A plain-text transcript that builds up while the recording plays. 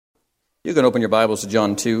You can open your Bibles to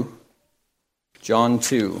John 2. John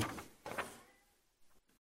 2.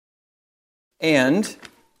 And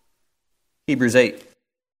Hebrews 8.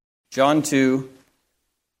 John 2,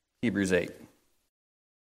 Hebrews 8.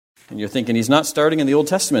 And you're thinking, he's not starting in the Old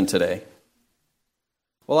Testament today.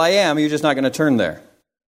 Well, I am. You're just not going to turn there.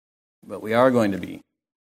 But we are going to be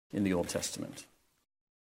in the Old Testament.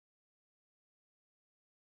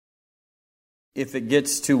 If it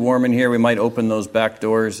gets too warm in here, we might open those back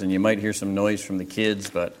doors and you might hear some noise from the kids,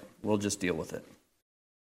 but we'll just deal with it.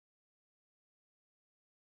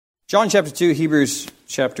 John chapter 2, Hebrews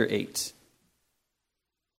chapter 8.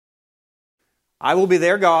 I will be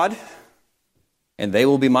their God, and they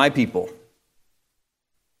will be my people.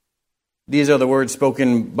 These are the words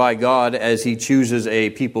spoken by God as he chooses a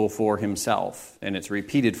people for himself. And it's a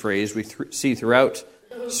repeated phrase we see throughout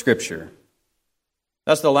Scripture.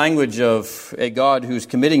 That's the language of a God who's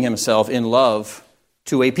committing himself in love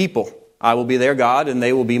to a people. I will be their God, and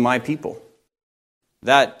they will be my people.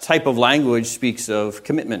 That type of language speaks of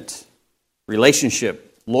commitment,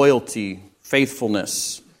 relationship, loyalty,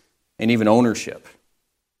 faithfulness, and even ownership.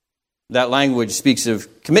 That language speaks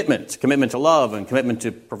of commitment to love, and commitment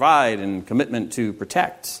to provide, and commitment to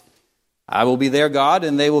protect. I will be their God,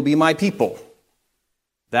 and they will be my people.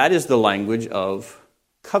 That is the language of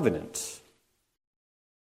covenant.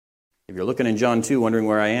 If you're looking in John 2, wondering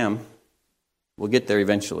where I am, we'll get there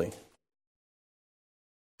eventually.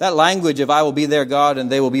 That language of I will be their God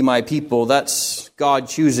and they will be my people, that's God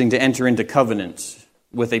choosing to enter into covenant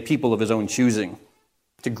with a people of his own choosing,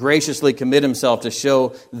 to graciously commit himself to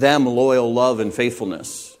show them loyal love and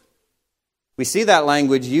faithfulness. We see that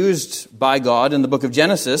language used by God in the book of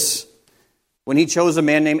Genesis when he chose a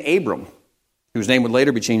man named Abram, whose name would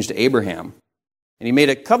later be changed to Abraham. And he made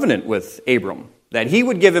a covenant with Abram, that he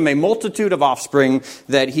would give him a multitude of offspring,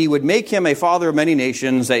 that he would make him a father of many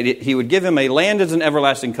nations, that he would give him a land as an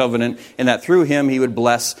everlasting covenant, and that through him he would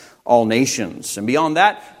bless all nations. And beyond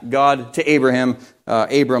that, God to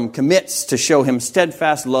Abram commits to show him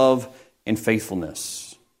steadfast love and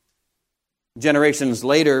faithfulness. Generations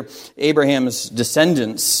later, Abraham's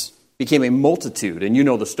descendants became a multitude, and you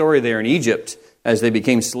know the story there in Egypt, as they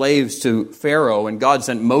became slaves to Pharaoh, and God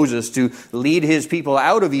sent Moses to lead his people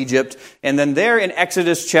out of Egypt. And then there in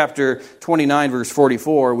Exodus chapter 29, verse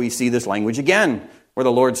 44, we see this language again, where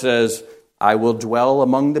the Lord says, I will dwell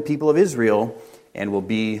among the people of Israel and will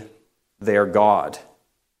be their God.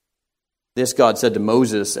 This God said to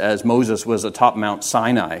Moses as Moses was atop Mount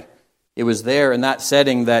Sinai. It was there in that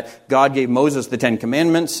setting that God gave Moses the Ten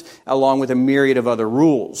Commandments along with a myriad of other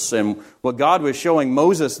rules. And what God was showing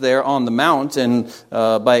Moses there on the mount, and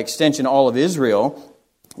by extension all of Israel,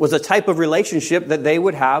 was a type of relationship that they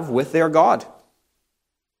would have with their God.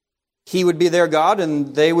 He would be their God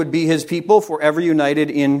and they would be his people, forever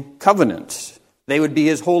united in covenant. They would be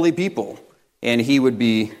his holy people and he would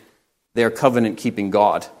be their covenant-keeping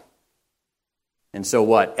God. And so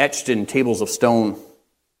what? Etched in tables of stone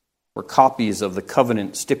were copies of the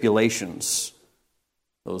covenant stipulations.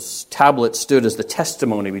 Those tablets stood as the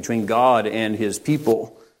testimony between God and his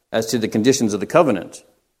people as to the conditions of the covenant.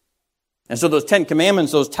 And so those 10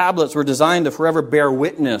 commandments, those tablets, were designed to forever bear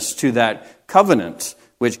witness to that covenant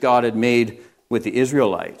which God had made with the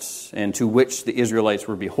Israelites and to which the Israelites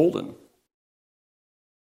were beholden.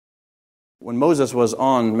 When Moses was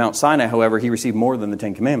on Mount Sinai, however, he received more than the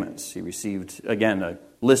 10 commandments. He received, again, a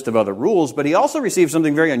list of other rules, but he also received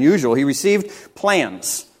something very unusual. He received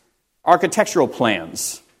plans, architectural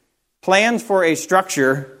plans for a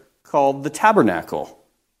structure called the tabernacle.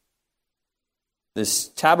 This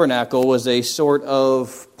tabernacle was a sort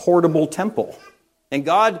of portable temple. And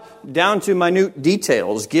God, down to minute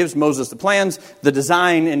details, gives Moses the plans, the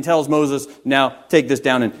design, and tells Moses, now take this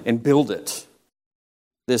down and build it.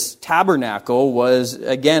 This tabernacle was,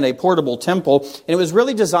 again, a portable temple, and it was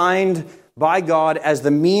really designed by God as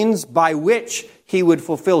the means by which he would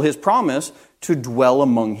fulfill his promise to dwell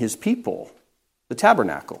among his people, the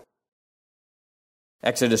tabernacle.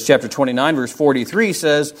 Exodus chapter 29, verse 43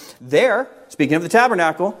 says, there, speaking of the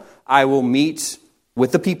tabernacle, I will meet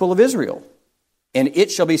with the people of Israel, and it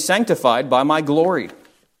shall be sanctified by my glory.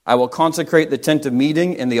 I will consecrate the tent of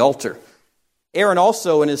meeting and the altar. Aaron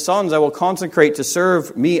also and his sons I will consecrate to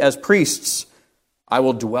serve me as priests. I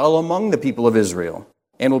will dwell among the people of Israel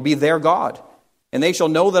and will be their God. And they shall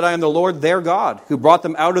know that I am the Lord their God, who brought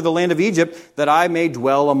them out of the land of Egypt, that I may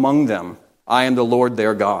dwell among them. I am the Lord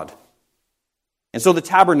their God. And so the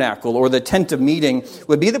tabernacle, or the tent of meeting,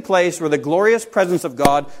 would be the place where the glorious presence of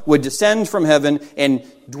God would descend from heaven and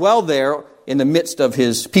dwell there in the midst of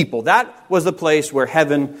his people. That was the place where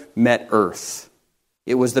heaven met earth.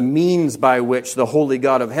 It was the means by which the holy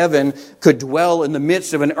God of heaven could dwell in the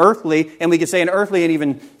midst of an earthly, and we could say an earthly and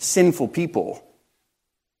even sinful people.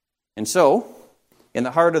 And so, in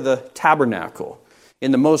the heart of the tabernacle,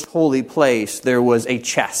 in the most holy place, there was a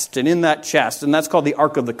chest. And in that chest, and that's called the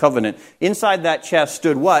Ark of the Covenant, inside that chest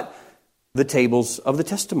stood what? The tables of the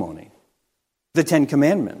testimony. The Ten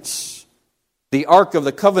Commandments. The Ark of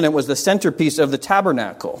the Covenant was the centerpiece of the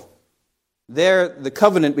tabernacle. There, the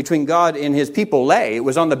covenant between God and his people lay. It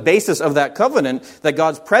was on the basis of that covenant that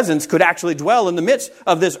God's presence could actually dwell in the midst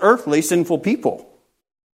of this earthly, sinful people.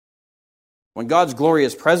 When God's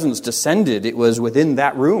glorious presence descended, it was within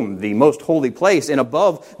that room, the most holy place, and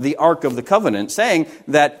above the Ark of the Covenant, saying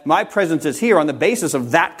that my presence is here on the basis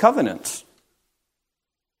of that covenant.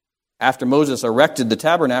 After Moses erected the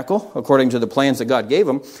tabernacle, according to the plans that God gave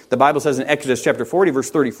him, the Bible says in Exodus chapter 40,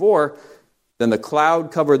 verse 34, then the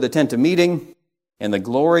cloud covered the tent of meeting, and the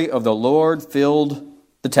glory of the Lord filled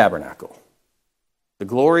the tabernacle. The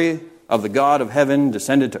glory of the God of heaven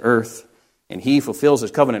descended to earth, and he fulfills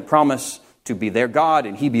his covenant promise to be their God,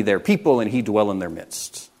 and he be their people, and he dwell in their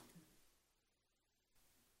midst.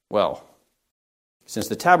 Well, since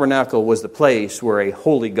the tabernacle was the place where a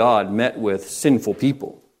holy God met with sinful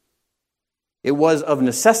people, it was of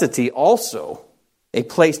necessity also a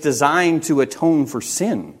place designed to atone for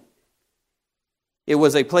sin. It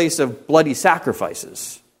was a place of bloody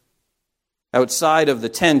sacrifices. Outside of the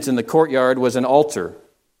tent in the courtyard was an altar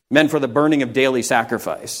meant for the burning of daily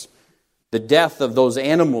sacrifice. The death of those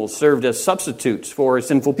animals served as substitutes for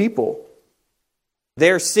sinful people.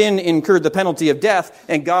 Their sin incurred the penalty of death,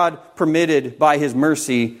 and God permitted by his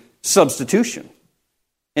mercy substitution.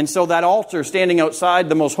 And so that altar standing outside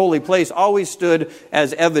the most holy place always stood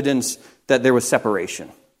as evidence that there was separation.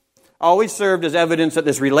 Always served as evidence that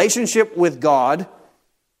this relationship with God,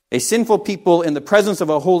 a sinful people in the presence of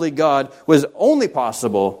a holy God, was only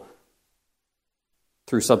possible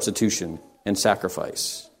through substitution and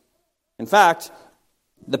sacrifice. In fact,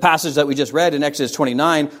 the passage that we just read in Exodus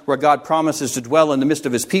 29, where God promises to dwell in the midst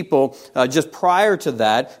of his people, just prior to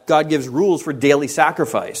that, God gives rules for daily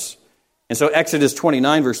sacrifice. And so Exodus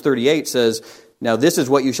 29, verse 38 says, now this is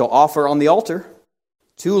what you shall offer on the altar.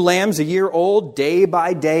 2 lambs a year old, day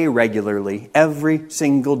by day, regularly. Every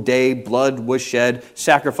single day, blood was shed,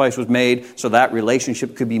 sacrifice was made, so that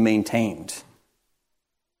relationship could be maintained.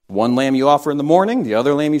 1 lamb you offer in the morning, the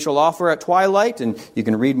other lamb you shall offer at twilight, and you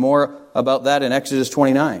can read more about that in Exodus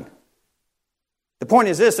 29. The point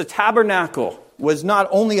is this, the tabernacle was not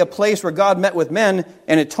only a place where God met with men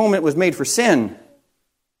and atonement was made for sin,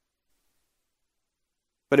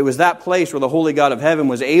 but it was that place where the holy God of heaven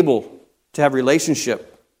was able to have relationship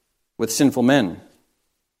with sinful men.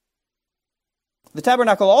 The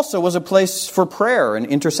tabernacle also was a place for prayer and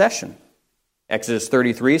intercession. Exodus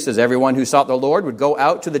 33 says everyone who sought the Lord would go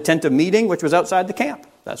out to the tent of meeting, which was outside the camp.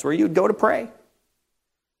 That's where you would go to pray.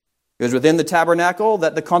 It was within the tabernacle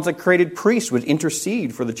that the consecrated priest would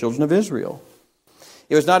intercede for the children of Israel.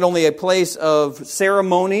 It was not only a place of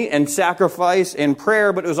ceremony and sacrifice and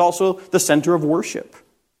prayer, but it was also the center of worship.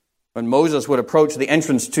 When Moses would approach the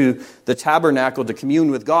entrance to the tabernacle to commune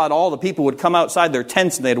with God, all the people would come outside their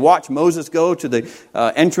tents and they'd watch Moses go to the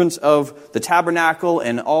entrance of the tabernacle,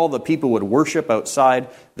 and all the people would worship outside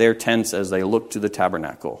their tents as they looked to the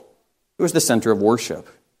tabernacle. It was the center of worship.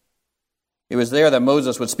 It was there that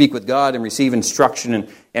Moses would speak with God and receive instruction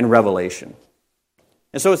and revelation.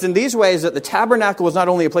 And so it's in these ways that the tabernacle was not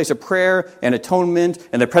only a place of prayer and atonement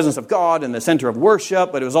and the presence of God and the center of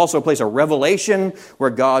worship, but it was also a place of revelation where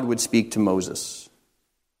God would speak to Moses.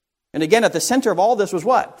 And again, at the center of all this was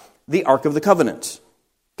what? The Ark of the Covenant,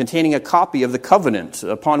 containing a copy of the covenant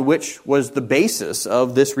upon which was the basis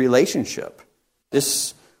of this relationship.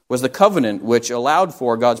 This was the covenant which allowed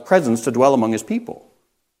for God's presence to dwell among his people.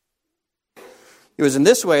 It was in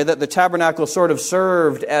this way that the tabernacle sort of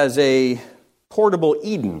served as a portable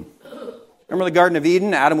Eden. Remember the Garden of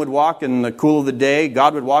Eden? Adam would walk in the cool of the day.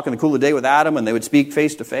 God would walk in the cool of the day with Adam, and they would speak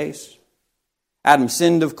face to face. Adam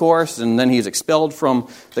sinned, of course, and then he's expelled from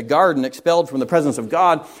the garden, expelled from the presence of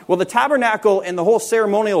God. Well, the tabernacle and the whole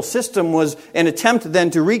ceremonial system was an attempt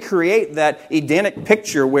then to recreate that Edenic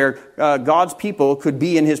picture where God's people could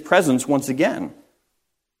be in his presence once again.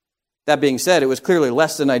 That being said, it was clearly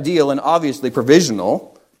less than ideal and obviously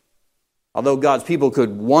provisional. Although God's people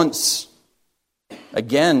could once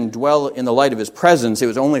again dwell in the light of his presence, it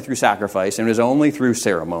was only through sacrifice, and it was only through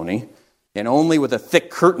ceremony, and only with a thick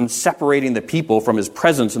curtain separating the people from his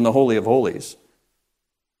presence in the Holy of Holies.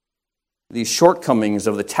 These shortcomings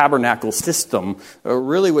of the tabernacle system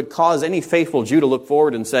really would cause any faithful Jew to look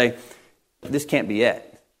forward and say, this can't be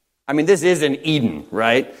it. I mean, this is an Eden,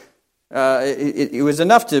 right? it was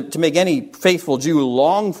enough to make any faithful Jew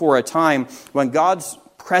long for a time when God's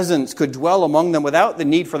presence could dwell among them without the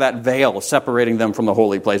need for that veil separating them from the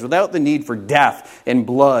holy place, without the need for death and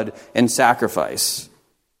blood and sacrifice.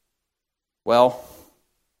 Well,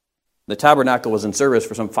 the tabernacle was in service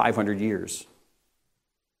for some 500 years.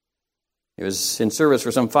 It was in service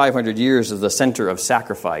for some 500 years as the center of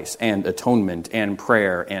sacrifice and atonement and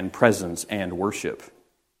prayer and presence and worship.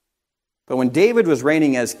 But when David was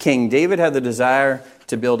reigning as king, David had the desire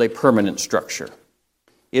to build a permanent structure.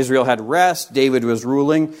 Israel had rest, David was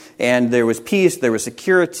ruling, and there was peace, there was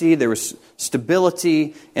security, there was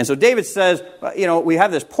stability. And so David says, we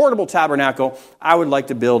have this portable tabernacle, I would like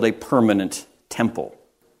to build a permanent temple.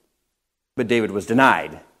 But David was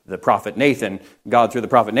denied. The prophet Nathan, God through the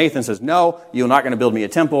prophet Nathan says, no, you're not going to build me a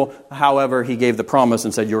temple. However, he gave the promise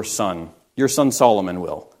and said, your son Solomon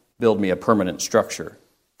will build me a permanent structure.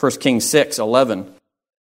 1 Kings 6:11.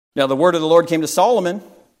 Now the word of the Lord came to Solomon,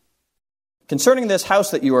 concerning this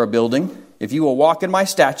house that you are building, if you will walk in my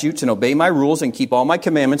statutes and obey my rules and keep all my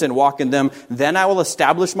commandments and walk in them, then I will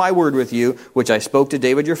establish my word with you, which I spoke to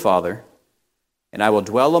David your father, and I will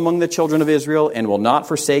dwell among the children of Israel and will not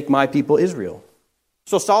forsake my people Israel.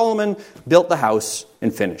 So Solomon built the house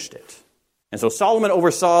and finished it. And so Solomon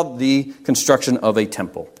oversaw the construction of a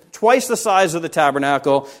temple. Twice the size of the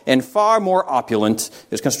tabernacle and far more opulent.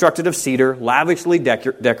 It was constructed of cedar, lavishly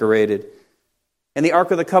decorated. And the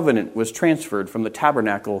Ark of the Covenant was transferred from the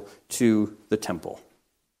tabernacle to the temple.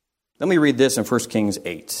 Let me read this in 1 Kings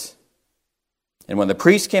 8. And when the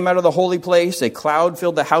priests came out of the holy place, a cloud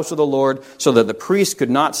filled the house of the Lord, so that the priests could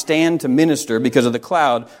not stand to minister because of the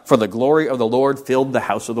cloud, for the glory of the Lord filled the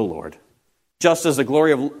house of the Lord. Just as the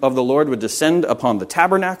glory of the Lord would descend upon the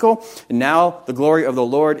tabernacle, and now the glory of the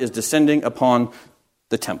Lord is descending upon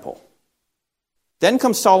the temple. Then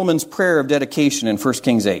comes Solomon's prayer of dedication in 1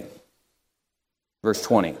 Kings 8. Verse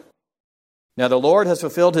 20. Now the Lord has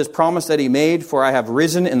fulfilled his promise that he made, for I have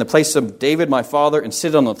risen in the place of David my father and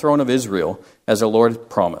sit on the throne of Israel, as the Lord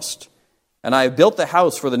promised. And I have built the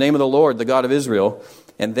house for the name of the Lord, the God of Israel,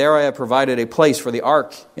 and there I have provided a place for the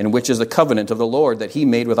ark, in which is the covenant of the Lord that he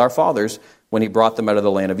made with our fathers when he brought them out of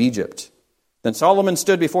the land of Egypt. Then Solomon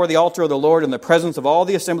stood before the altar of the Lord in the presence of all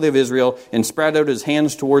the assembly of Israel and spread out his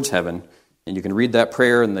hands towards heaven. And you can read that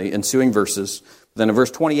prayer in the ensuing verses. Then in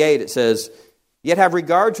verse 28 it says, Yet have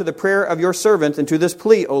regard to the prayer of your servant and to this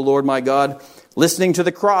plea, O Lord my God, listening to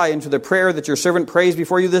the cry and to the prayer that your servant prays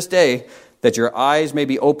before you this day, that your eyes may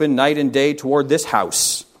be open night and day toward this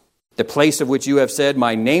house, the place of which you have said,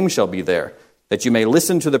 my name shall be there, that you may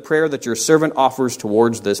listen to the prayer that your servant offers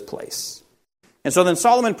towards this place. And so then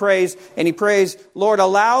Solomon prays, and he prays, Lord,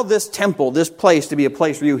 allow this temple, this place, to be a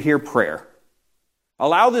place where you hear prayer.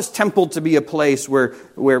 Allow this temple to be a place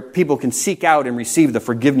where people can seek out and receive the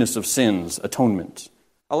forgiveness of sins, atonement.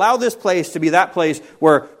 Allow this place to be that place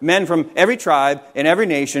where men from every tribe and every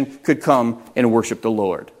nation could come and worship the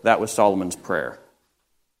Lord. That was Solomon's prayer.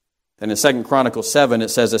 Then in 2 Chronicles 7, it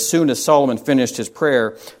says, as soon as Solomon finished his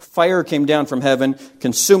prayer, fire came down from heaven,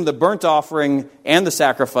 consumed the burnt offering and the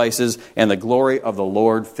sacrifices, and the glory of the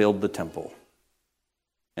Lord filled the temple.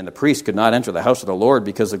 And the priests could not enter the house of the Lord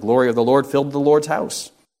because the glory of the Lord filled the Lord's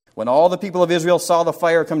house. When all the people of Israel saw the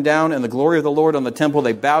fire come down and the glory of the Lord on the temple,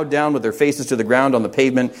 they bowed down with their faces to the ground on the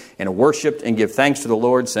pavement and worshipped and give thanks to the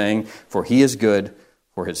Lord, saying, for he is good,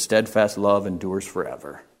 for his steadfast love endures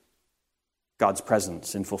forever. God's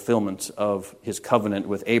presence in fulfillment of his covenant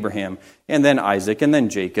with Abraham, and then Isaac, and then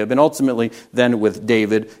Jacob, and ultimately then with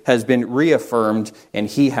David, has been reaffirmed, and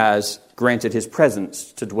he has granted his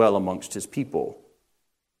presence to dwell amongst his people.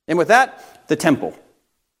 And with that, the temple,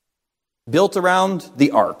 built around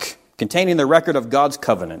the ark, containing the record of God's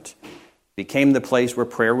covenant, became the place where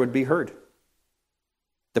prayer would be heard.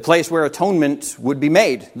 The place where atonement would be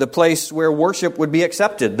made. The place where worship would be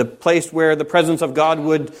accepted. The place where the presence of God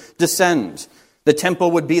would descend. The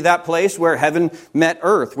temple would be that place where heaven met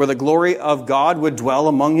earth, where the glory of God would dwell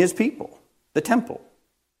among his people. The temple.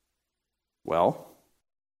 Well,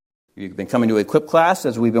 you've been coming to Equip class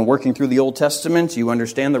as we've been working through the Old Testament. You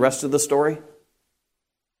understand the rest of the story.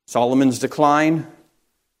 Solomon's decline.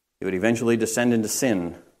 He would eventually descend into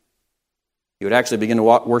sin. He would actually begin to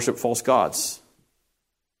worship false gods.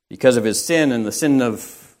 Because of his sin and the sin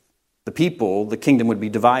of the people, the kingdom would be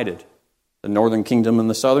divided. The northern kingdom and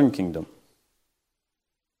the southern kingdom.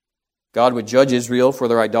 God would judge Israel for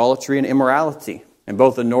their idolatry and immorality. And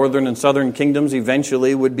both the northern and southern kingdoms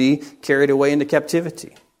eventually would be carried away into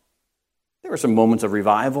captivity. There were some moments of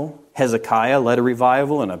revival. Hezekiah led a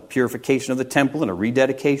revival and a purification of the temple and a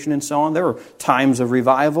rededication and so on. There were times of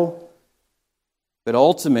revival. But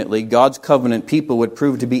ultimately, God's covenant people would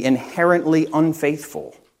prove to be inherently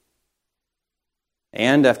unfaithful.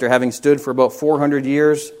 And after having stood for about 400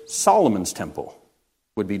 years, Solomon's temple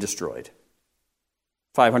would be destroyed.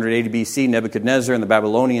 580 BC, Nebuchadnezzar and the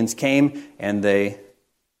Babylonians came and they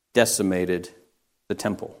decimated the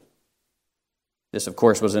temple. This, of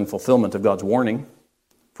course, was in fulfillment of God's warning.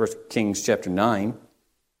 1 Kings chapter 9.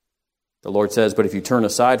 The Lord says, "But if you turn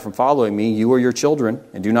aside from following me, you or your children,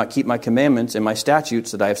 and do not keep my commandments and my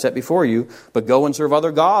statutes that I have set before you, but go and serve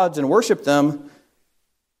other gods and worship them,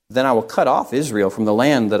 then I will cut off Israel from the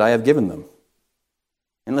land that I have given them.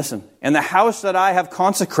 And listen, and the house that I have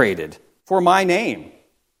consecrated for my name,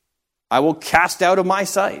 I will cast out of my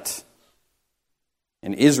sight.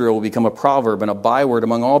 And Israel will become a proverb and a byword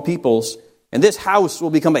among all peoples, and this house will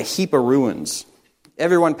become a heap of ruins.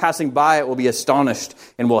 Everyone passing by it will be astonished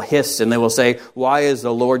and will hiss, and they will say, 'Why has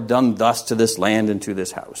the Lord done thus to this land and to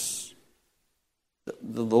this house?'"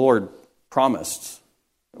 The Lord promised,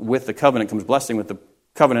 with the covenant comes blessing, with the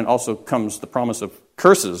covenant also comes the promise of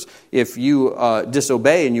curses. If you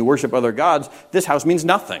disobey and you worship other gods, this house means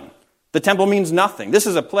nothing. The temple means nothing. This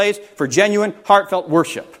is a place for genuine, heartfelt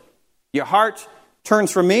worship. Your heart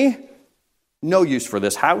turns from me, no use for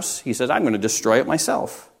this house. He says, I'm going to destroy it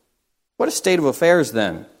myself. What a state of affairs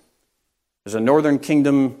then. As the northern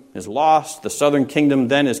kingdom is lost, the southern kingdom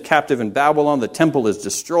then is captive in Babylon, the temple is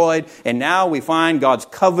destroyed, and now we find God's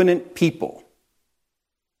covenant people.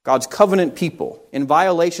 God's covenant people in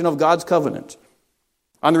violation of God's covenant.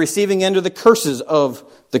 On the receiving end are the curses of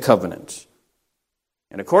the covenant.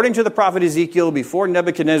 And according to the prophet Ezekiel, before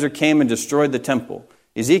Nebuchadnezzar came and destroyed the temple,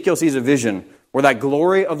 Ezekiel sees a vision where that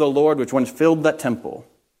glory of the Lord, which once filled that temple,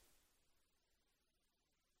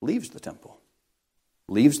 leaves the temple,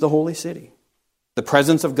 leaves the holy city. The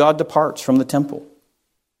presence of God departs from the temple.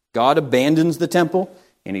 God abandons the temple,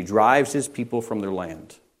 and he drives his people from their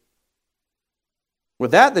land.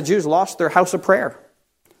 With that, the Jews lost their house of prayer.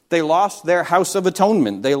 They lost their house of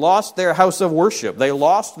atonement. They lost their house of worship. They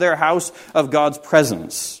lost their house of God's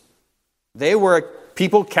presence. They were a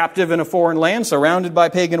people captive in a foreign land, surrounded by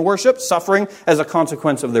pagan worship, suffering as a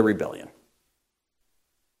consequence of their rebellion.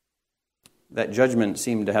 That judgment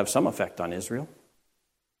seemed to have some effect on Israel,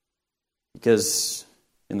 because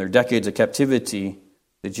in their decades of captivity,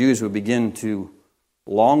 the Jews would begin to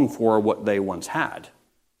long for what they once had,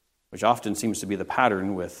 which often seems to be the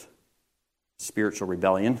pattern with spiritual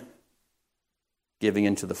rebellion, giving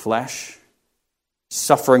into the flesh,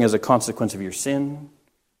 suffering as a consequence of your sin,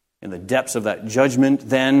 in the depths of that judgment,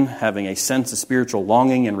 then having a sense of spiritual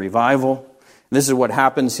longing and revival. And this is what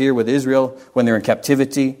happens here with Israel when they're in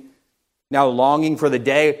captivity. Now longing for the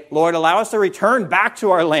day, Lord, allow us to return back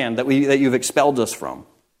to our land that you've expelled us from.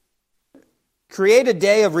 Create a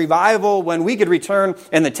day of revival when we could return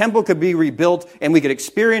and the temple could be rebuilt and we could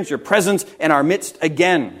experience your presence in our midst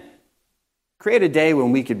again. Create a day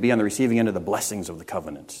when we could be on the receiving end of the blessings of the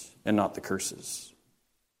covenant and not the curses.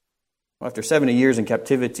 Well, after 70 years in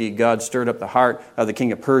captivity, God stirred up the heart of the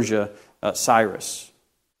king of Persia, Cyrus.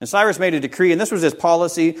 And Cyrus made a decree, and this was his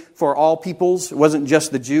policy for all peoples. It wasn't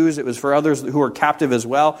just the Jews, it was for others who were captive as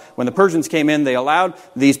well. When the Persians came in, they allowed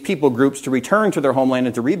these people groups to return to their homeland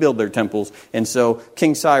and to rebuild their temples. And so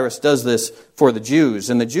King Cyrus does this for the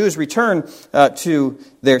Jews. And the Jews return to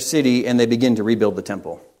their city and they begin to rebuild the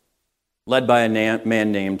temple, led by a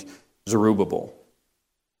man named Zerubbabel.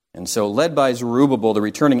 And so led by Zerubbabel, the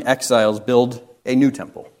returning exiles build a new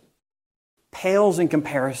temple. Pales in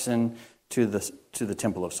comparison to the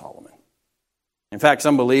Temple of Solomon. In fact,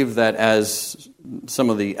 some believe that as some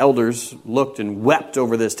of the elders looked and wept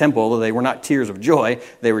over this temple, they were not tears of joy,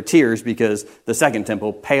 they were tears because the second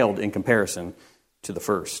temple paled in comparison to the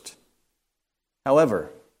first. However,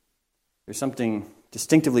 there's something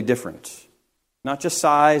distinctively different. Not just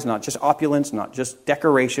size, not just opulence, not just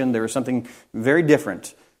decoration. There is something very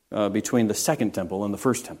different between the second temple and the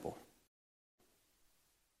first temple.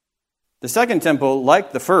 The second temple,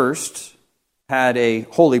 like the first, had a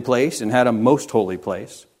holy place and had a most holy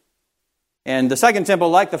place. And the second temple,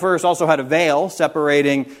 like the first, also had a veil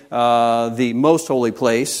separating the most holy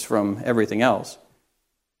place from everything else.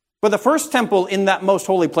 But the first temple in that most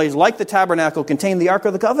holy place, like the tabernacle, contained the Ark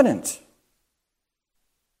of the Covenant.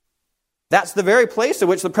 That's the very place at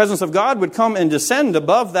which the presence of God would come and descend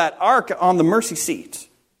above that ark on the mercy seat.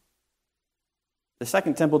 The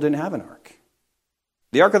second temple didn't have an ark.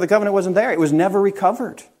 The Ark of the Covenant wasn't there. It was never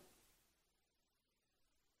recovered.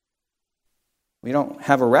 We don't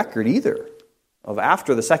have a record either of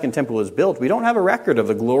after the second temple was built. We don't have a record of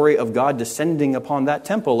the glory of God descending upon that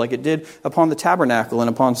temple like it did upon the tabernacle and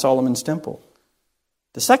upon Solomon's temple.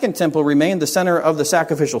 The second temple remained the center of the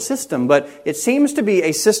sacrificial system, but it seems to be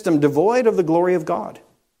a system devoid of the glory of God.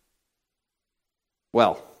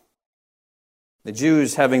 Well, the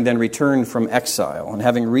Jews, having then returned from exile and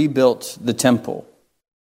having rebuilt the temple,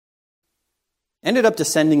 ended up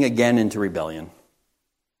descending again into rebellion.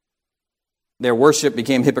 Their worship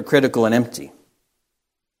became hypocritical and empty.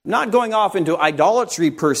 Not going off into idolatry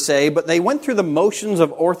per se, but they went through the motions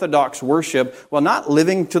of orthodox worship while not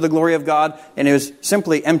living to the glory of God, and it was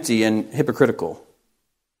simply empty and hypocritical.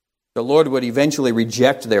 The Lord would eventually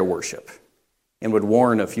reject their worship and would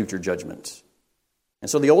warn of future judgment. And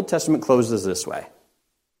so the Old Testament closes this way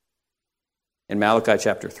in Malachi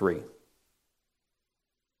chapter 3.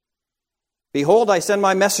 Behold, I send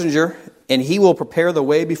my messenger, and he will prepare the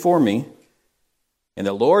way before me. And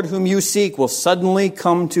the Lord whom you seek will suddenly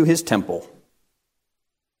come to his temple.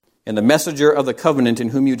 And the messenger of the covenant in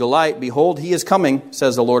whom you delight, behold, he is coming,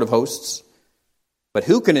 says the Lord of hosts. But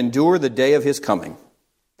who can endure the day of his coming?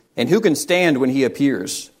 And who can stand when he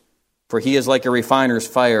appears? For he is like a refiner's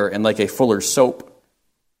fire and like a fuller's soap.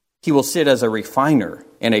 He will sit as a refiner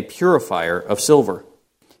and a purifier of silver.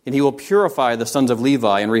 And he will purify the sons of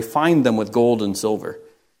Levi and refine them with gold and silver.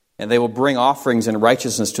 And they will bring offerings in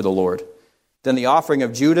righteousness to the Lord. Then the offering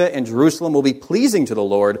of Judah and Jerusalem will be pleasing to the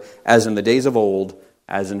Lord, as in the days of old,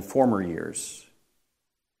 as in former years.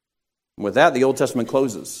 And with that, the Old Testament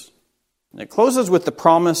closes. And it closes with the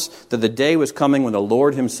promise that the day was coming when the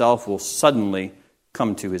Lord himself will suddenly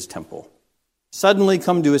come to his temple. Suddenly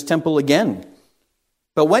come to his temple again.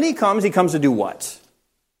 But when he comes to do what?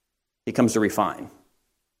 He comes to refine.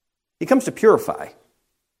 He comes to purify.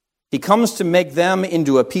 He comes to make them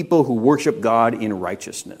into a people who worship God in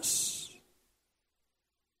righteousness.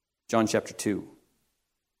 John chapter 2.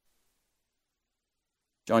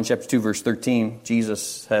 John chapter 2, verse 13.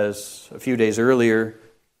 Jesus has, a few days earlier,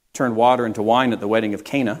 turned water into wine at the wedding of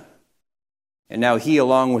Cana. And now he,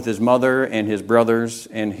 along with his mother and his brothers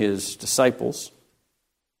and his disciples,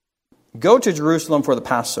 go to Jerusalem for the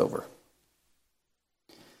Passover.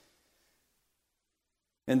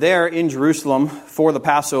 And there in Jerusalem for the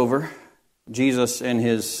Passover, Jesus and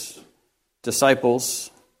his disciples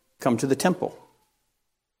come to the temple.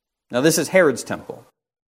 Now, this is Herod's temple.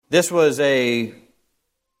 This was a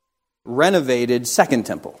renovated second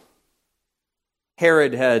temple.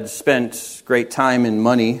 Herod had spent great time and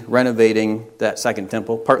money renovating that second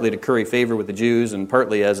temple, partly to curry favor with the Jews and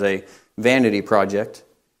partly as a vanity project.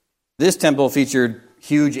 This temple featured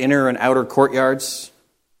huge inner and outer courtyards,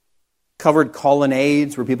 covered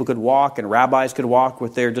colonnades where people could walk and rabbis could walk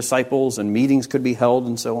with their disciples and meetings could be held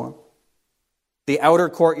and so on. The outer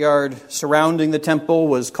courtyard surrounding the temple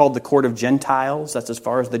was called the Court of Gentiles. That's as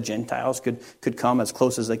far as the Gentiles could come, as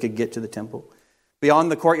close as they could get to the temple.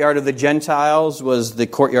 Beyond the courtyard of the Gentiles was the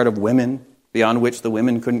courtyard of women, beyond which the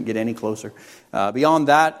women couldn't get any closer. Beyond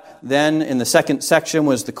that, then, in the second section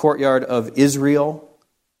was the courtyard of Israel.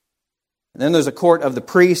 And then there's a court of the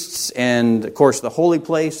priests, and, of course, the holy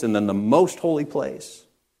place, and then the most holy place.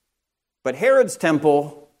 But Herod's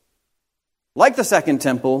temple, like the second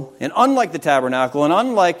temple, and unlike the tabernacle, and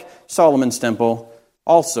unlike Solomon's temple,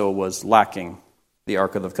 also was lacking the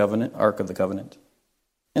Ark of the Covenant.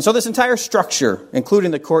 And so this entire structure,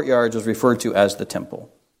 including the courtyards, is referred to as the temple.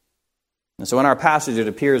 And so in our passage, it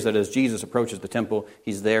appears that as Jesus approaches the temple,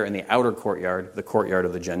 he's there in the outer courtyard, the courtyard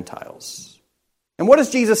of the Gentiles. And what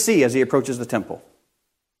does Jesus see as he approaches the temple?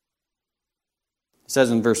 It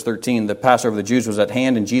says in verse 13, the Passover of the Jews was at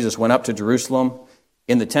hand, and Jesus went up to Jerusalem.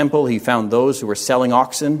 In the temple, he found those who were selling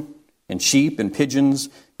oxen and sheep and pigeons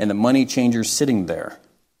and the money changers sitting there.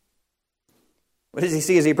 What does he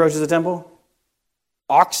see as he approaches the temple?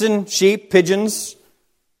 Oxen, sheep, pigeons.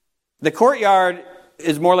 The courtyard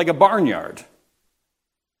is more like a barnyard.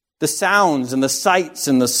 The sounds and the sights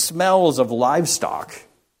and the smells of livestock.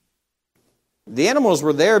 The animals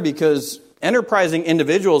were there because enterprising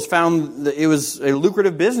individuals found that it was a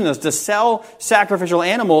lucrative business to sell sacrificial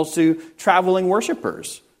animals to traveling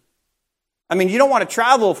worshipers. I mean, you don't want to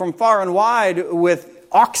travel from far and wide with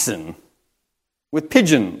oxen, with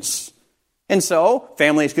pigeons. And so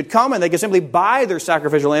families could come and they could simply buy their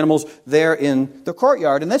sacrificial animals there in the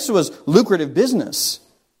courtyard. And this was lucrative business.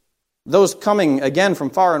 Those coming, again, from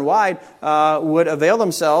far and wide would avail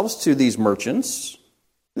themselves to these merchants.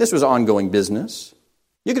 This was ongoing business.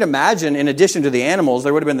 You can imagine, in addition to the animals,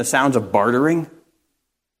 there would have been the sounds of bartering.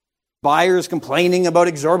 Buyers complaining about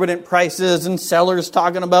exorbitant prices and sellers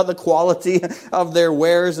talking about the quality of their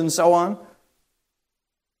wares and so on.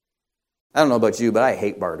 I don't know about you, but I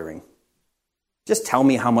hate bartering. Just tell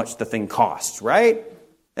me how much the thing costs, right?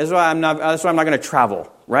 That's why I'm not going to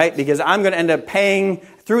travel, right? Because I'm going to end up paying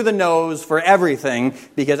through the nose for everything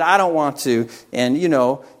because I don't want to. And,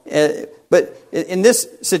 but in this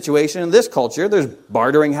situation, in this culture, there's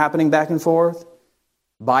bartering happening back and forth,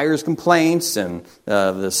 buyer's complaints, and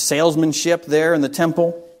the salesmanship there in the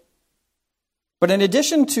temple. But in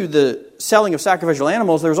addition to the selling of sacrificial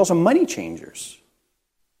animals, there's also money changers.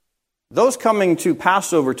 Those coming to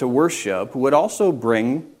Passover to worship would also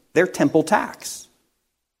bring their temple tax.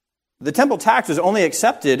 The temple tax was only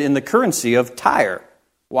accepted in the currency of Tyre.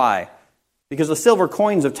 Why? Because the silver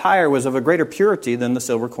coins of Tyre was of a greater purity than the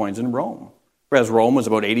silver coins in Rome. Whereas Rome was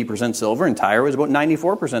about 80% silver and Tyre was about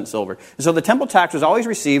 94% silver. And so the temple tax was always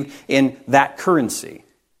received in that currency.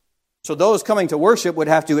 So those coming to worship would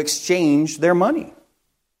have to exchange their money.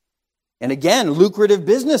 And again, lucrative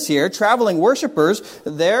business here. Traveling worshipers,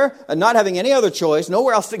 they're not having any other choice,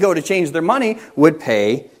 nowhere else to go to change their money, would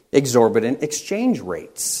pay exorbitant exchange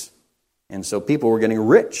rates. And so people were getting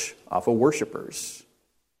rich off of worshipers.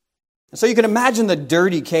 And so you can imagine the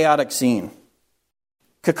dirty, chaotic scene.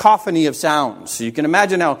 Cacophony of sounds. So you can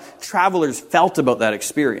imagine how travelers felt about that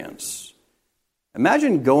experience.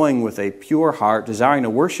 Imagine going with a pure heart, desiring to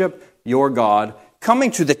worship your God,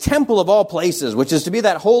 coming to the temple of all places, which is to be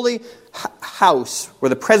that holy house where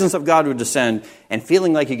the presence of God would descend, and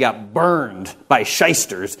feeling like you got burned by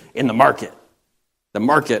shysters in the market. The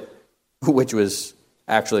market, which was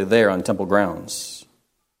actually there on temple grounds,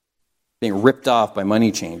 being ripped off by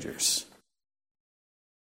money changers.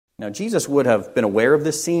 Now, Jesus would have been aware of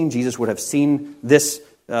this scene. Jesus would have seen this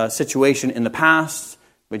situation in the past.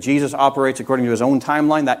 But Jesus operates according to his own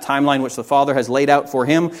timeline, that timeline which the Father has laid out for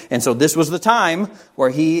him. And so this was the time where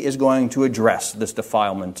he is going to address this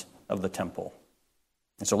defilement of the temple.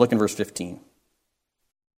 And so look in verse 15.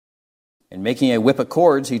 And making a whip of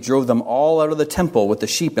cords, he drove them all out of the temple with the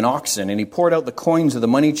sheep and oxen. And he poured out the coins of the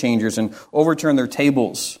money changers and overturned their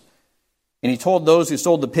tables. And he told those who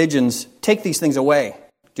sold the pigeons, "Take these things away.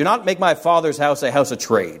 Do not make my Father's house a house of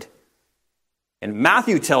trade." And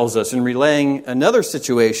Matthew tells us in relaying another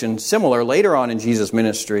situation similar later on in Jesus'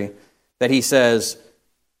 ministry that he says,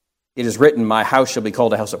 "It is written, my house shall be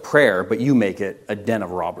called a house of prayer, but you make it a den of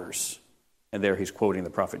robbers." And there he's quoting the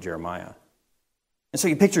prophet Jeremiah. And so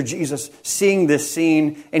you picture Jesus seeing this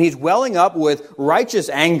scene, and he's welling up with righteous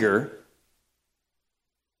anger.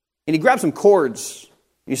 And he grabs some cords.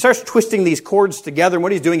 He starts twisting these cords together, and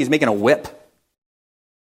what he's doing, he's making a whip.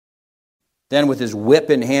 Then with his whip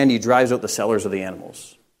in hand, he drives out the sellers of the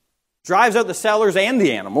animals. Drives out the sellers and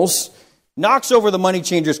the animals, knocks over the money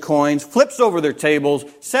changers' coins, flips over their tables,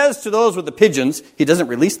 says to those with the pigeons, he doesn't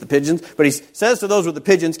release the pigeons, but he says to those with the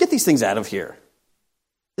pigeons, "Get these things out of here."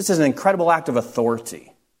 This is an incredible act of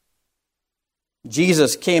authority.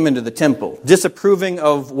 Jesus came into the temple, disapproving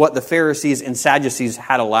of what the Pharisees and Sadducees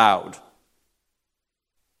had allowed.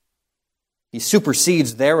 He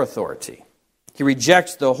supersedes their authority. He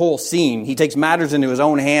rejects the whole scene. He takes matters into his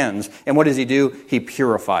own hands. And what does he do? He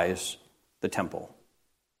purifies the temple.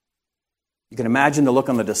 You can imagine the look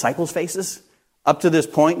on the disciples' faces. Up to this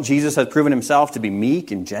point, Jesus has proven himself to be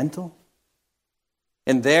meek and gentle.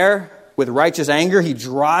 And there, with righteous anger, he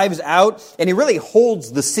drives out, and he really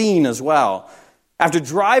holds the scene as well. After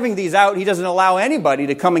driving these out, he doesn't allow anybody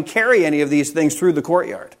to come and carry any of these things through the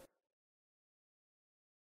courtyard.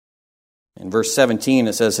 In verse 17,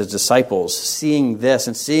 it says his disciples, seeing this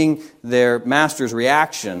and seeing their master's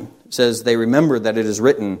reaction, says they remembered that it is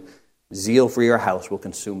written, "Zeal for your house will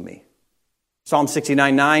consume me." Psalm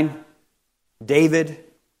 69:9, David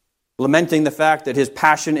lamenting the fact that his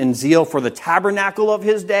passion and zeal for the tabernacle of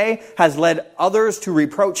his day has led others to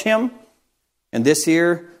reproach him. And this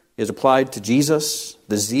here is applied to Jesus.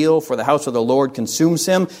 The zeal for the house of the Lord consumes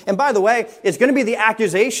him. And by the way, it's going to be the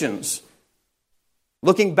accusations.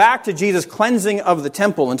 Looking back to Jesus' cleansing of the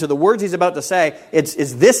temple and to the words he's about to say, it's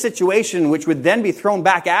this situation which would then be thrown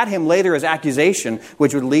back at him later as accusation,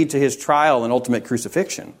 which would lead to his trial and ultimate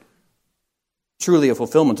crucifixion. Truly a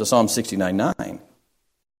fulfillment of Psalm 69:9.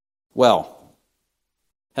 Well,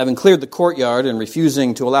 having cleared the courtyard and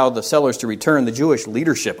refusing to allow the sellers to return, the Jewish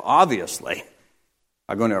leadership, obviously,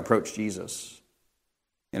 are going to approach Jesus.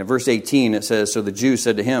 And in verse 18 it says, "So the Jews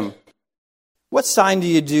said to him, 'What sign do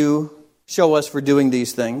you do? Show us for doing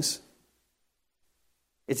these things.'"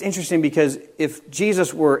 It's interesting because if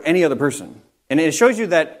Jesus were any other person, and it shows you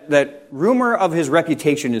that rumor of his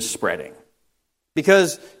reputation is spreading.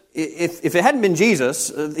 Because if it hadn't been Jesus,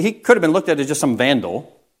 he could have been looked at as just some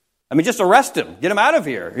vandal. I mean, just arrest him. Get him out of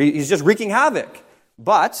here. He's just wreaking havoc.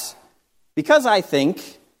 But because I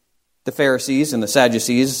think the Pharisees and the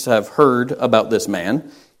Sadducees have heard about this man,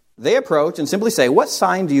 they approach and simply say, "What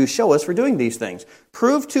sign do you show us for doing these things?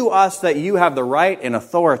 Prove to us that you have the right and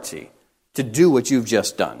authority to do what you've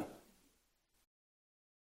just done.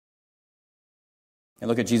 And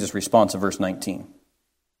look at Jesus' response in verse 19.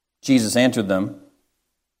 Jesus answered them,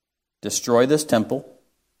 "Destroy this temple,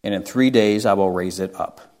 and in 3 days I will raise it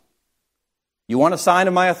up." You want a sign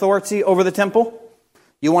of my authority over the temple?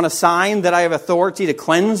 You want a sign that I have authority to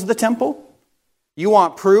cleanse the temple? You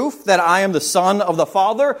want proof that I am the Son of the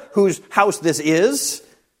Father, whose house this is?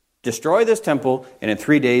 Destroy this temple, and in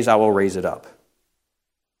 3 days I will raise it up.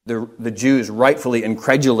 The Jews, rightfully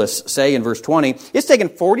incredulous, say in verse 20, it's taken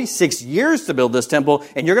 46 years to build this temple,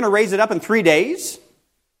 and you're going to raise it up in 3 days?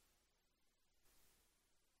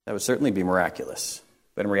 That would certainly be miraculous.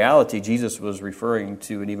 But in reality, Jesus was referring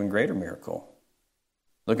to an even greater miracle.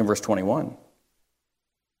 Look in verse 21.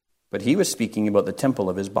 But he was speaking about the temple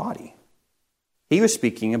of his body. He was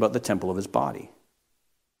speaking about the temple of his body.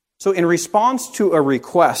 So in response to a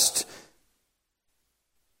request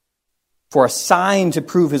for a sign to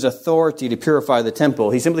prove his authority to purify the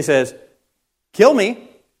temple, he simply says, "Kill me,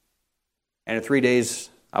 and in 3 days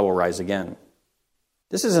I will rise again."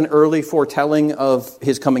 This is an early foretelling of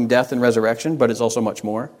his coming death and resurrection, but it's also much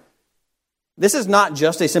more. This is not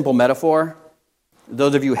just a simple metaphor.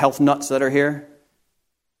 Those of you health nuts that are here,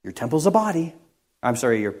 your temple's a body.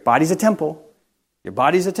 Your body's a temple. Your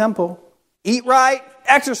body's a temple. Eat right,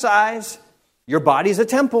 exercise. Your body's a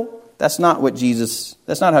temple. That's not how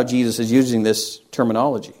Jesus is using this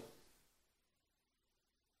terminology.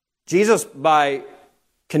 Jesus, by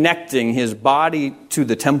connecting his body to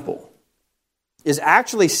the temple, is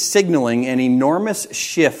actually signaling an enormous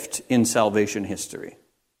shift in salvation history.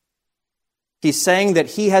 He's saying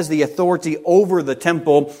that he has the authority over the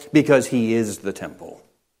temple because he is the temple.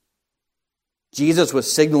 Jesus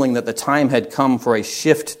was signaling that the time had come for a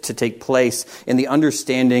shift to take place in the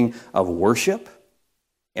understanding of worship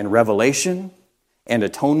and revelation and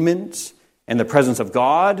atonement and the presence of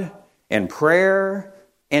God and prayer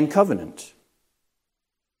and covenant.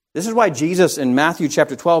 This is why Jesus in Matthew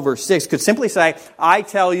chapter 12, verse 6 could simply say, "I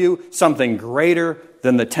tell you, something greater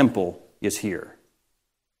than the temple is here."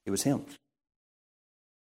 It was him.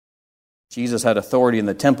 Jesus had authority in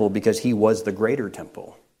the temple because he was the greater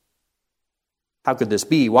temple. How could this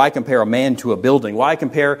be? Why compare a man to a building? Why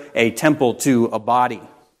compare a temple to a body?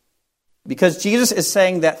 Because Jesus is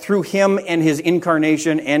saying that through him and his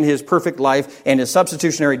incarnation and his perfect life and his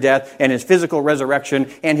substitutionary death and his physical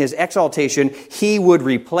resurrection and his exaltation, he would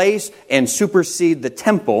replace and supersede the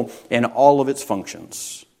temple in all of its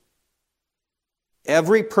functions.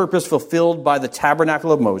 Every purpose fulfilled by the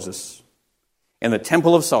tabernacle of Moses and the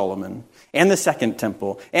temple of Solomon and the second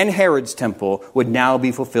temple and Herod's temple would now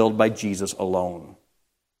be fulfilled by Jesus alone.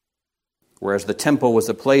 Whereas the temple was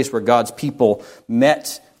the place where God's people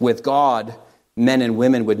met with God, men and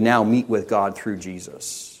women would now meet with God through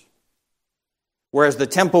Jesus. Whereas the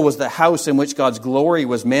temple was the house in which God's glory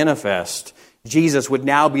was manifest, Jesus would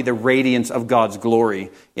now be the radiance of God's glory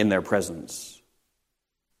in their presence.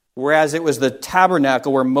 Whereas it was the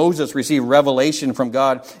tabernacle where Moses received revelation from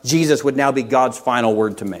God, Jesus would now be God's final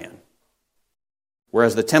word to man.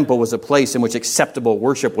 Whereas the temple was a place in which acceptable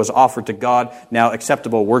worship was offered to God, now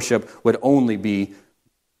acceptable worship would only be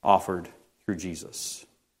offered through Jesus.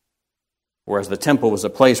 Whereas the temple was a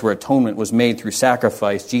place where atonement was made through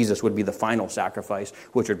sacrifice, Jesus would be the final sacrifice,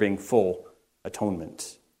 which would bring full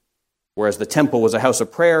atonement. Whereas the temple was a house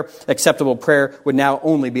of prayer, acceptable prayer would now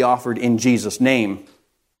only be offered in Jesus' name.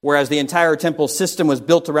 Whereas the entire temple system was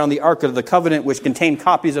built around the Ark of the Covenant, which contained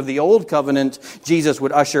copies of the Old Covenant, Jesus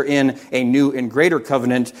would usher in a new and greater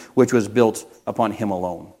covenant, which was built upon him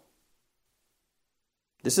alone.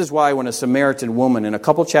 This is why when a Samaritan woman, in a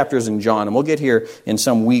couple chapters in John, and we'll get here in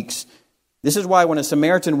some weeks, this is why when a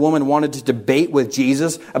Samaritan woman wanted to debate with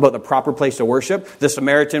Jesus about the proper place to worship, the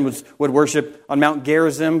Samaritan would worship on Mount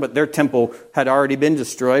Gerizim, but their temple had already been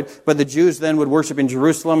destroyed. But the Jews then would worship in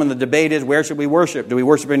Jerusalem, and the debate is, where should we worship? Do we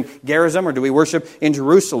worship in Gerizim or do we worship in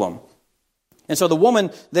Jerusalem? And so the woman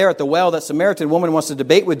there at the well, that Samaritan woman, wants to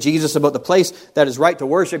debate with Jesus about the place that is right to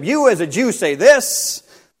worship. You as a Jew say this,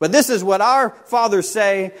 but this is what our fathers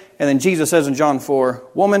say. And then Jesus says in John 4,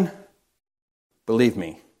 "Woman, believe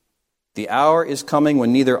me, the hour is coming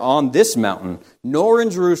when neither on this mountain nor in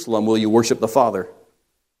Jerusalem will you worship the Father.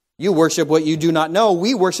 You worship what you do not know.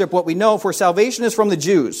 We worship what we know, for salvation is from the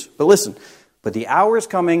Jews." But listen, but the hour is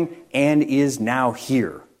coming and is now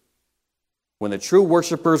here, when the true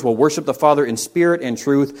worshipers will worship the Father in spirit and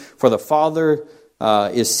truth, for the Father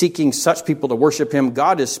is seeking such people to worship him.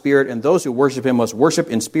 God is spirit, and those who worship him must worship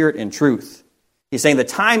in spirit and truth. He's saying the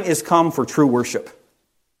time is come for true worship.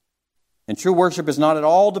 And true worship is not at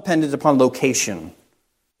all dependent upon location.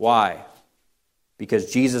 Why? Because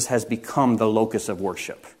Jesus has become the locus of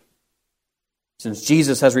worship. Since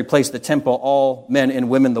Jesus has replaced the temple, all men and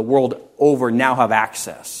women the world over now have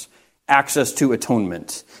access. Access to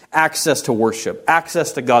atonement, access to worship,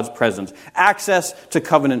 access to God's presence, access to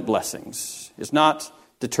covenant blessings. It's not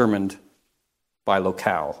determined by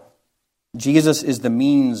locale. Jesus is the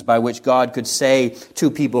means by which God could say to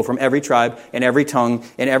people from every tribe and every tongue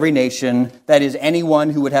and every nation, that is, anyone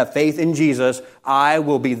who would have faith in Jesus, I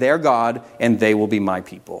will be their God and they will be my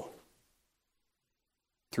people.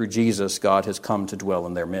 Through Jesus, God has come to dwell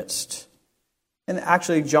in their midst. And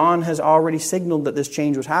actually, John has already signaled that this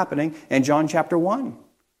change was happening in John chapter 1.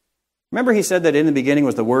 Remember, he said that in the beginning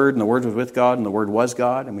was the Word, and the Word was with God, and the Word was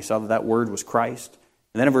God, and we saw that that Word was Christ.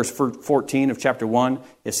 And then in verse 14 of chapter 1,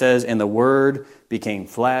 it says, and the Word became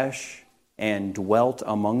flesh and dwelt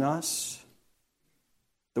among us.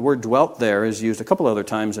 The word dwelt there is used a couple other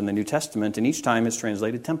times in the New Testament, and each time it's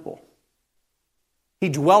translated temple. He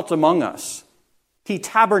dwelt among us. He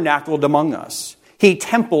tabernacled among us. He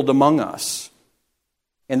templed among us.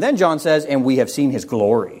 And then John says, and we have seen his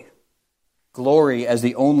glory. Glory as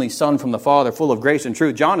the only Son from the Father, full of grace and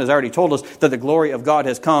truth. John has already told us that the glory of God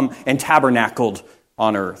has come and tabernacled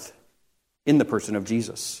on earth in the person of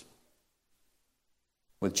Jesus.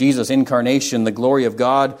 With Jesus' incarnation, the glory of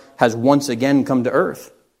God has once again come to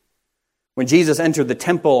earth. When Jesus entered the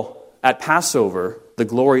temple at Passover, the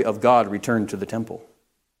glory of God returned to the temple.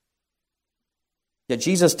 Yet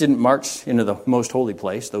Jesus didn't march into the most holy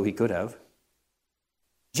place, though he could have.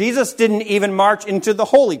 Jesus didn't even march into the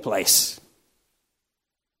holy place.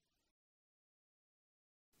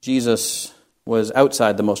 Jesus was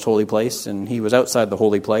outside the most holy place, and he was outside the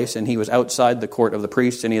holy place, and he was outside the court of the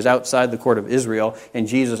priests, and he is outside the court of Israel, and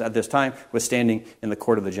Jesus at this time was standing in the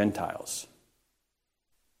court of the Gentiles.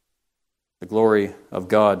 The glory of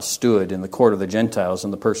God stood in the court of the Gentiles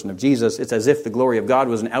in the person of Jesus. It's as if the glory of God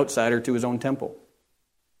was an outsider to his own temple.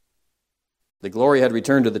 The glory had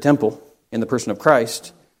returned to the temple in the person of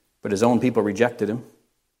Christ, but his own people rejected him,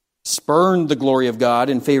 spurned the glory of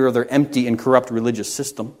God in favor of their empty and corrupt religious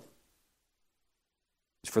system.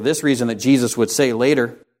 It's for this reason that Jesus would say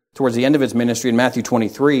later, towards the end of his ministry in Matthew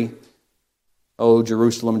 23, "O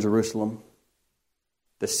Jerusalem, Jerusalem,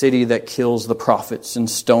 the city that kills the prophets and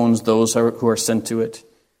stones those who are sent to it.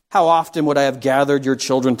 How often would I have gathered your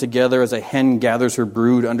children together as a hen gathers her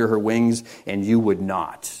brood under her wings, and you would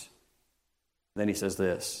not." Then he says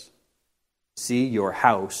this, "See, your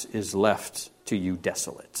house is left to you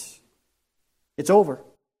desolate." It's over.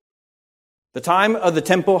 The time of the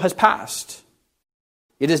temple has passed.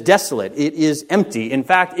 It is desolate. It is empty. In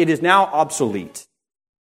fact, it is now obsolete.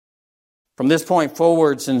 From this point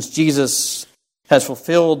forward, since Jesus has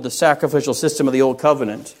fulfilled the sacrificial system of the Old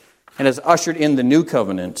Covenant and has ushered in the New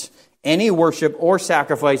Covenant, any worship or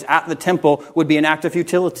sacrifice at the temple would be an act of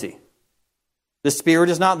futility. The Spirit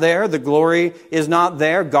is not there. The glory is not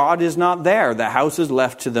there. God is not there. The house is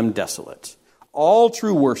left to them desolate. All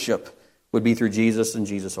true worship would be through Jesus and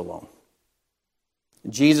Jesus alone.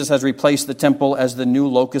 Jesus has replaced the temple as the new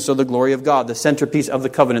locus of the glory of God, the centerpiece of the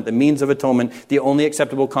covenant, the means of atonement, the only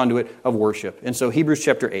acceptable conduit of worship. And so Hebrews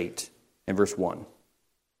chapter 8 and verse 1.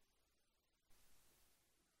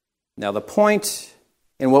 Now the point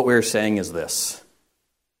in what we're saying is this.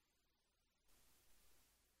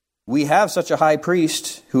 We have such a high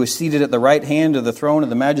priest who is seated at the right hand of the throne of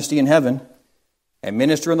the majesty in heaven, and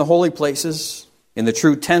minister in the holy places, in the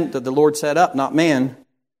true tent that the Lord set up, not man.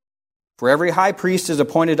 For every high priest is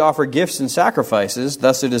appointed to offer gifts and sacrifices,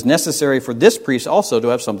 thus it is necessary for this priest also to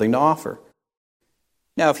have something to offer.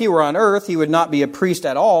 Now, if he were on earth, he would not be a priest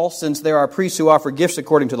at all, since there are priests who offer gifts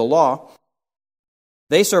according to the law.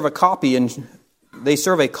 They serve a copy and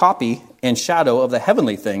shadow of the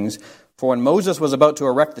heavenly things. For when Moses was about to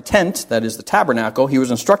erect the tent, that is the tabernacle, he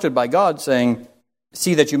was instructed by God, saying,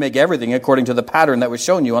 "See that you make everything according to the pattern that was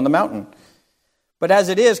shown you on the mountain." But as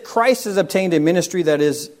it is, Christ has obtained a ministry that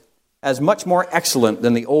is as much more excellent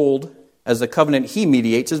than the old, as the covenant he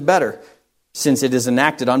mediates is better, since it is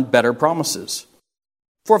enacted on better promises.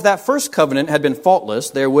 For if that first covenant had been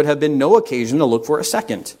faultless, there would have been no occasion to look for a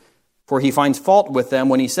second. For he finds fault with them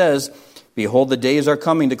when he says, "Behold, the days are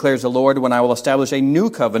coming, declares the Lord, when I will establish a new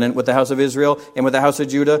covenant with the house of Israel and with the house of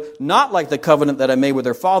Judah, not like the covenant that I made with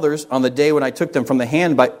their fathers on the day when I took them from the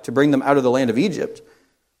hand to bring them out of the land of Egypt.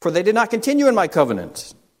 For they did not continue in my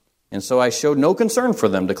covenant. And so I showed no concern for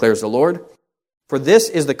them, declares the Lord. For this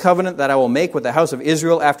is the covenant that I will make with the house of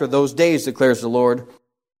Israel after those days, declares the Lord.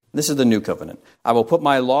 This is the new covenant. I will put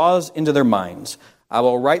my laws into their minds. I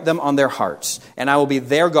will write them on their hearts. And I will be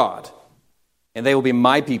their God. And they will be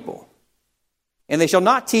my people. And they shall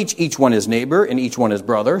not teach each one his neighbor and each one his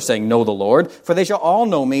brother, saying, Know the Lord, for they shall all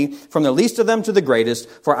know me, from the least of them to the greatest,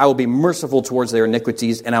 for I will be merciful towards their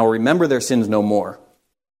iniquities, and I will remember their sins no more.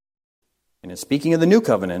 And in speaking of the new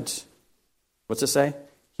covenant, what's it say?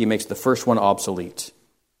 He makes the first one obsolete.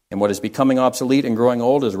 And what is becoming obsolete and growing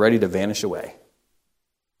old is ready to vanish away.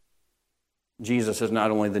 Jesus is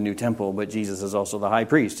not only the new temple, but Jesus is also the high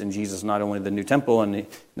priest. And Jesus is not only the new temple, and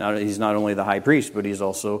he's not only the high priest, but he's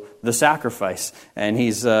also the sacrifice. And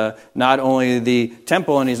he's not only the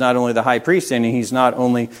temple, and he's not only the high priest, and he's not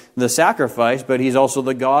only the sacrifice, but he's also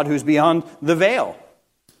the God who's beyond the veil.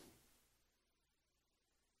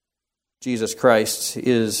 Jesus Christ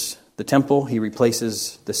is the temple. He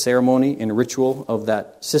replaces the ceremony and ritual of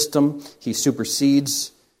that system. He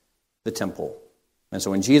supersedes the temple. And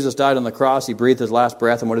so when Jesus died on the cross, he breathed his last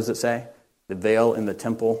breath, and what does it say? The veil in the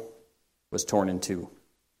temple was torn in two.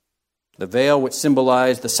 The veil, which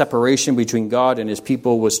symbolized the separation between God and his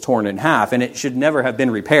people, was torn in half, and it should never have been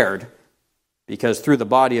repaired, because through the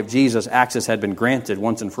body of Jesus, access had been granted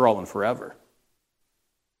once and for all and forever.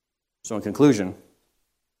 So in conclusion,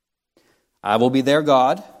 I will be their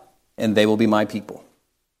God, and they will be my people.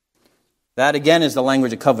 That again is the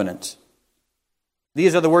language of covenant.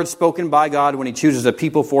 These are the words spoken by God when he chooses a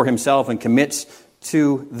people for himself and commits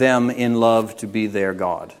to them in love to be their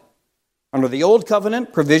God. Under the old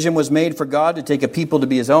covenant, provision was made for God to take a people to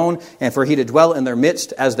be his own and for he to dwell in their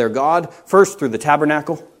midst as their God, first through the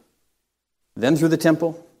tabernacle, then through the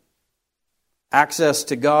temple. Access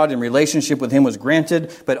to God and relationship with him was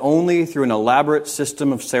granted, but only through an elaborate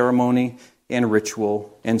system of ceremony and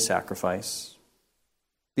ritual and sacrifice.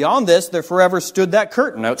 Beyond this, there forever stood that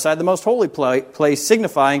curtain outside the most holy place,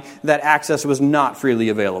 signifying that access was not freely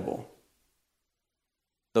available.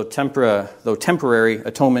 Though temporary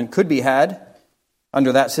atonement could be had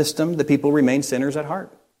under that system, the people remained sinners at heart.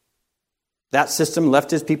 That system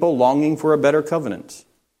left his people longing for a better covenant.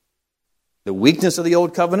 The weakness of the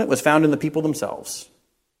old covenant was found in the people themselves.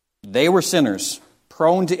 They were sinners,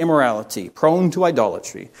 prone to immorality, prone to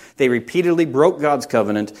idolatry. They repeatedly broke God's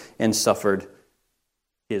covenant and suffered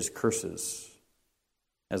his curses.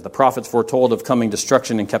 As the prophets foretold of coming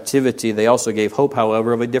destruction and captivity, they also gave hope,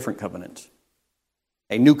 however, of a different covenant.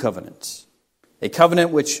 A new covenant. A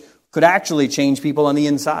covenant which could actually change people on the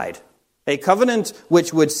inside. A covenant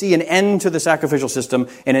which would see an end to the sacrificial system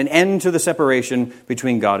and an end to the separation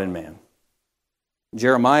between God and man.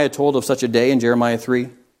 Jeremiah told of such a day in Jeremiah 3.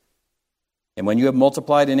 And when you have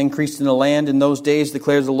multiplied and increased in the land in those days,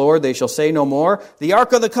 declares the Lord, they shall say no more, the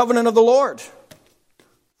ark of the covenant of the Lord.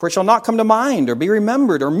 For it shall not come to mind, or be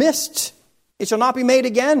remembered, or missed. It shall not be made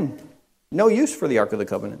again. No use for the ark of the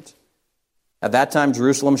covenant. At that time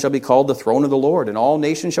Jerusalem shall be called the throne of the Lord, and all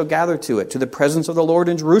nations shall gather to it, to the presence of the Lord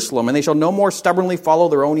in Jerusalem, and they shall no more stubbornly follow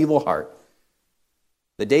their own evil heart.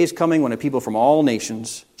 The day is coming when a people from all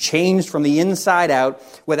nations, changed from the inside out,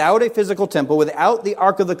 without a physical temple, without the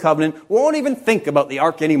ark of the covenant, won't even think about the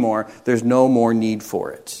ark anymore. There's no more need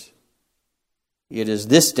for it. It is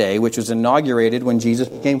this day, which was inaugurated when Jesus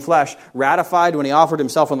became flesh, ratified when he offered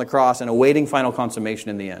himself on the cross, and awaiting final consummation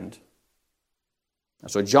in the end.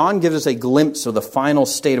 So John gives us a glimpse of the final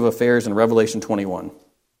state of affairs in Revelation 21.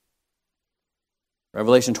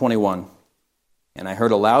 Revelation 21. And I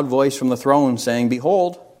heard a loud voice from the throne saying,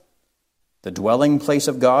 Behold, the dwelling place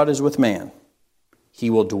of God is with man. He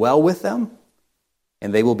will dwell with them,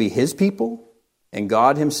 and they will be his people, and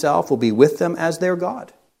God himself will be with them as their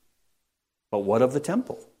God. But what of the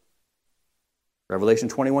temple? Revelation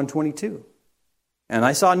 21:22. And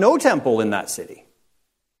I saw no temple in that city.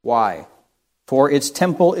 Why? For its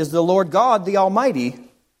temple is the Lord God, the Almighty,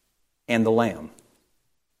 and the Lamb.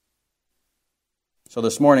 So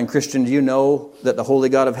this morning, Christian, do you know that the holy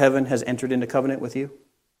God of heaven has entered into covenant with you?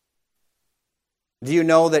 Do you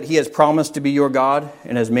know that he has promised to be your God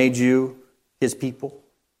and has made you his people?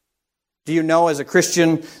 Do you know as a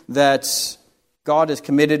Christian that God has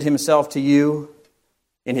committed himself to you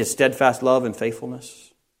in his steadfast love and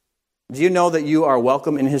faithfulness? Do you know that you are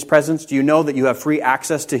welcome in his presence? Do you know that you have free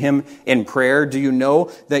access to him in prayer? Do you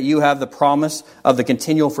know that you have the promise of the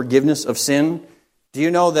continual forgiveness of sin? Do you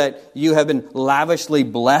know that you have been lavishly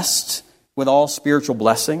blessed with all spiritual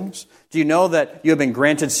blessings? Do you know that you have been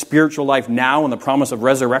granted spiritual life now and the promise of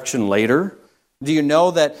resurrection later? Do you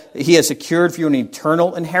know that he has secured for you an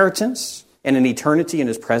eternal inheritance and an eternity in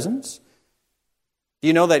his presence? Do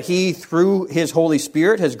you know that he, through his Holy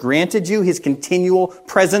Spirit, has granted you his continual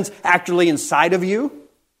presence actually inside of you?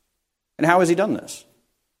 And how has he done this?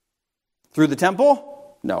 Through the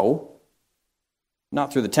temple? No.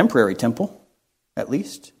 Not through the temporary temple, at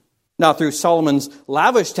least. Not through Solomon's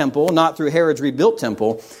lavish temple, not through Herod's rebuilt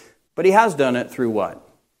temple, But he has done it through what?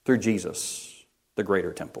 Through Jesus, the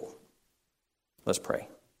greater temple. Let's pray.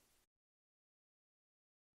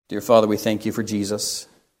 Dear Father, we thank you for Jesus.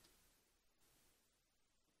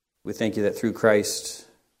 We thank you that through Christ,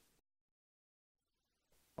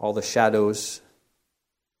 all the shadows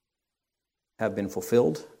have been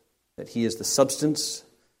fulfilled, that he is the substance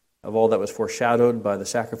of all that was foreshadowed by the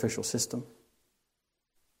sacrificial system,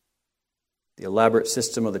 the elaborate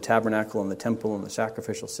system of the tabernacle and the temple and the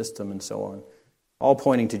sacrificial system and so on, all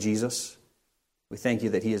pointing to Jesus. We thank you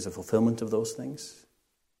that he is a fulfillment of those things.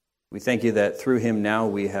 We thank you that through him now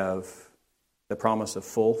we have the promise of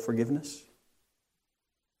full forgiveness.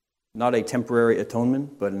 Not a temporary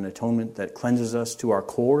atonement, but an atonement that cleanses us to our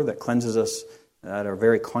core, that cleanses us at our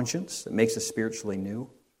very conscience, that makes us spiritually new.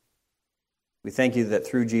 We thank you that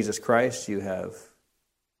through Jesus Christ you have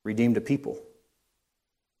redeemed a people.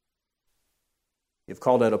 You've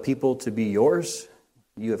called out a people to be yours.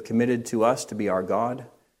 You have committed to us to be our God.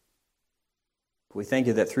 We thank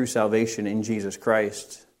you that through salvation in Jesus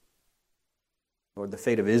Christ, Lord, the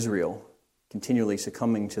fate of Israel, continually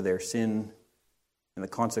succumbing to their sin and the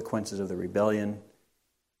consequences of the rebellion,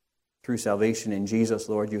 through salvation in Jesus,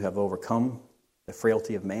 Lord, you have overcome the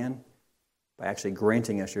frailty of man by actually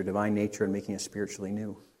granting us your divine nature and making us spiritually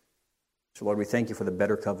new. So, Lord, we thank you for the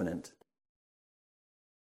better covenant.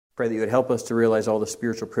 Pray that you would help us to realize all the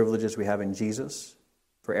spiritual privileges we have in Jesus,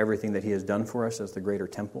 for everything that he has done for us as the greater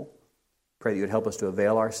temple. Pray that you would help us to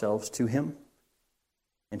avail ourselves to him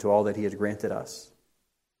and to all that he has granted us.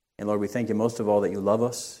 And Lord, we thank you most of all that you love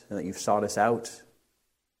us and that you've sought us out,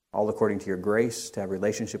 all according to your grace, to have a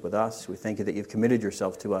relationship with us. We thank you that you've committed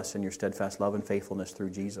yourself to us in your steadfast love and faithfulness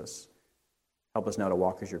through Jesus. Help us now to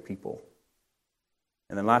walk as your people.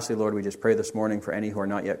 And then lastly, Lord, we just pray this morning for any who are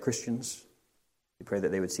not yet Christians. We pray that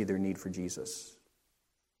they would see their need for Jesus.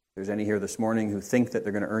 If there's any here this morning who think that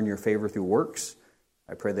they're going to earn your favor through works,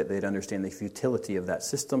 I pray that they'd understand the futility of that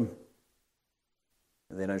system,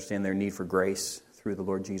 and they'd understand their need for grace through the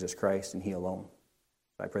Lord Jesus Christ and he alone.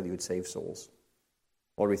 I pray that you would save souls.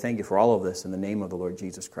 Lord, we thank you for all of this in the name of the Lord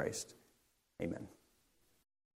Jesus Christ. Amen.